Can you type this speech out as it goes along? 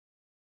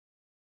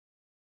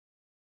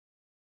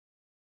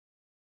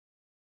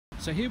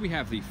So here we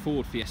have the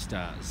Ford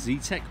Fiesta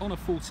Z-Tech on a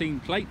 14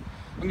 plate.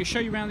 I'm going to show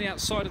you around the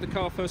outside of the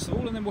car first of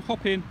all, and then we'll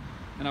hop in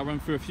and I'll run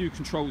through a few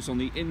controls on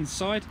the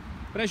inside.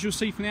 But as you'll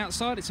see from the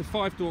outside, it's a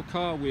 5-door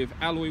car with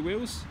alloy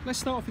wheels. Let's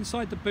start off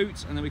inside the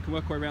boot and then we can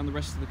work our way around the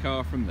rest of the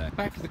car from there.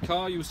 Back of the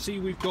car, you'll see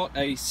we've got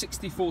a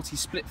 60/40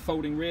 split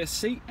folding rear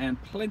seat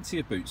and plenty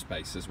of boot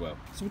space as well.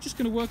 So we're just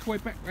going to work our way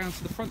back round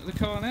to the front of the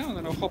car now, and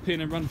then I'll hop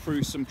in and run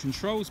through some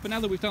controls. But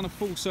now that we've done a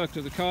full circle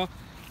of the car,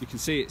 you can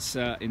see it's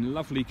in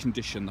lovely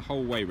condition the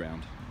whole way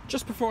round.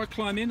 Just before I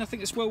climb in, I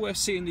think it's well worth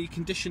seeing the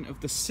condition of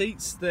the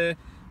seats. They're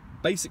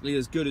basically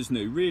as good as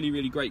new.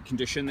 Really great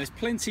condition. There's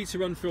plenty to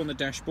run through on the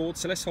dashboard,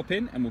 so let's hop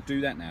in and we'll do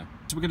that now.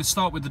 So we're going to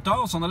start with the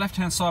dials. On the left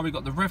hand side we've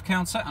got the rev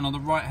counter, and on the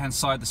right hand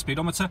side the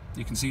speedometer.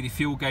 You can see the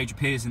fuel gauge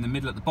appears in the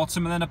middle at the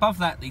bottom, and then above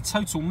that the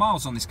total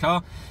miles on this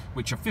car,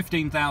 which are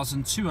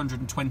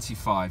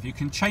 15,225. You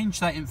can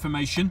change that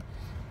information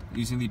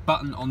using the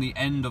button on the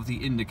end of the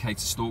indicator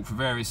stalk for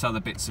various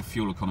other bits of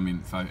fuel economy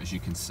info, as you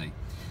can see.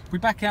 If we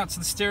back out to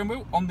the steering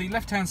wheel, on the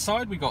left hand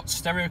side we've got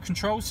stereo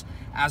controls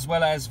as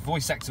well as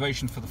voice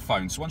activation for the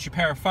phone. So once you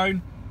pair a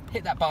phone,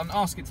 hit that button,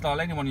 ask it to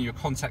dial anyone in your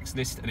contacts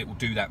list, and it will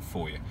do that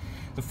for you.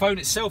 The phone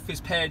itself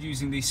is paired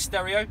using the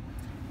stereo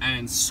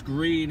and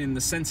screen in the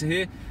center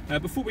here.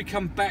 Before we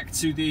come back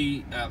to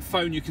the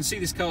phone, you can see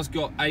this car's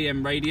got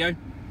AM radio.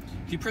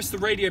 If you press the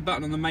radio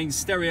button on the main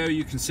stereo,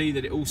 you can see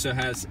that it also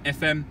has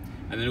FM,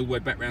 and then all the way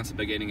back round to the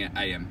beginning at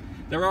AM.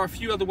 There are a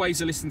few other ways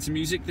of listening to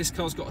music. This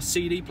car's got a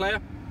CD player,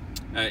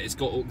 it's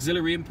got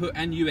auxiliary input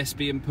and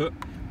USB input.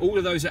 All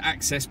of those are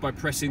accessed by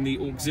pressing the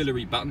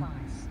auxiliary button.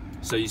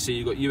 So you see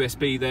you've got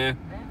USB there,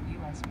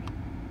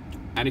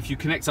 and if you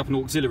connect up an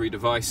auxiliary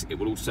device, it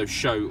will also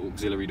show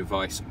auxiliary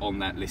device on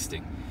that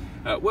listing.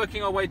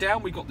 Working our way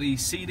down, we've got the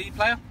CD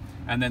player,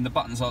 and then the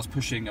buttons I was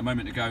pushing a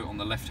moment ago on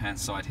the left hand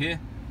side here.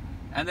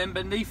 And then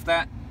beneath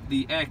that,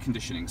 the air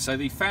conditioning. So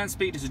the fan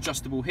speed is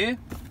adjustable here,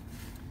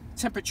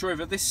 temperature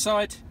over this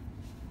side,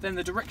 then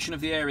the direction of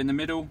the air in the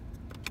middle.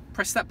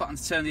 Press that button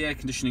to turn the air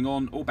conditioning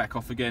on or back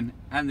off again,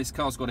 and this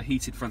car's got a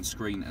heated front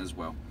screen as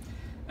well.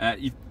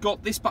 You've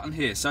got this button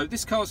here, so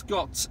this car's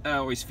got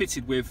or is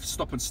fitted with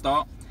stop and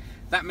start.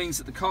 That means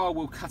that the car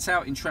will cut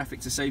out in traffic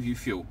to save you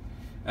fuel.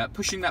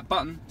 Pushing that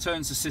button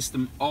turns the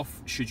system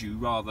off should you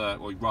rather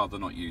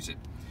not use it.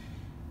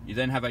 You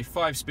then have a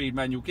 5-speed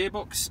manual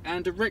gearbox,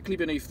 and directly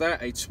beneath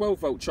that a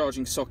 12-volt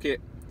charging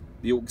socket,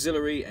 the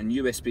auxiliary and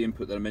USB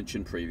input that I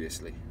mentioned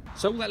previously.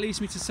 So all that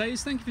leaves me to say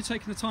is thank you for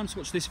taking the time to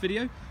watch this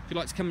video. If you'd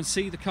like to come and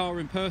see the car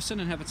in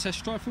person and have a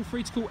test drive, feel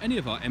free to call any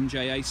of our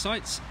MJA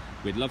sites.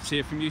 We'd love to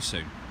hear from you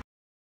soon.